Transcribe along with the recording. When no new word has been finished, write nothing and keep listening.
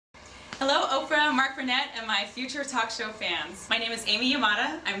Hello Oprah, Mark Burnett, and my future talk show fans. My name is Amy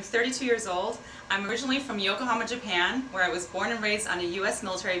Yamada. I'm 32 years old. I'm originally from Yokohama, Japan, where I was born and raised on a U.S.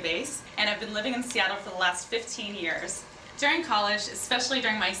 military base, and I've been living in Seattle for the last 15 years. During college, especially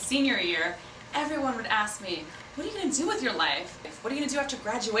during my senior year, everyone would ask me, what are you going to do with your life? What are you going to do after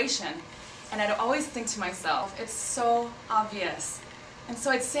graduation? And I'd always think to myself, it's so obvious. And so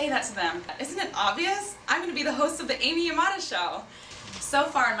I'd say that to them, isn't it obvious? I'm going to be the host of the Amy Yamada Show. So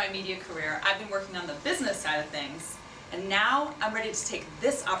far in my media career, I've been working on the business side of things, and now I'm ready to take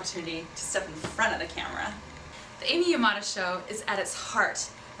this opportunity to step in front of the camera. The Amy Yamada Show is at its heart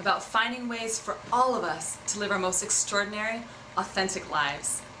about finding ways for all of us to live our most extraordinary, authentic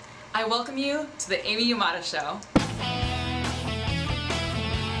lives. I welcome you to the Amy Yamada Show.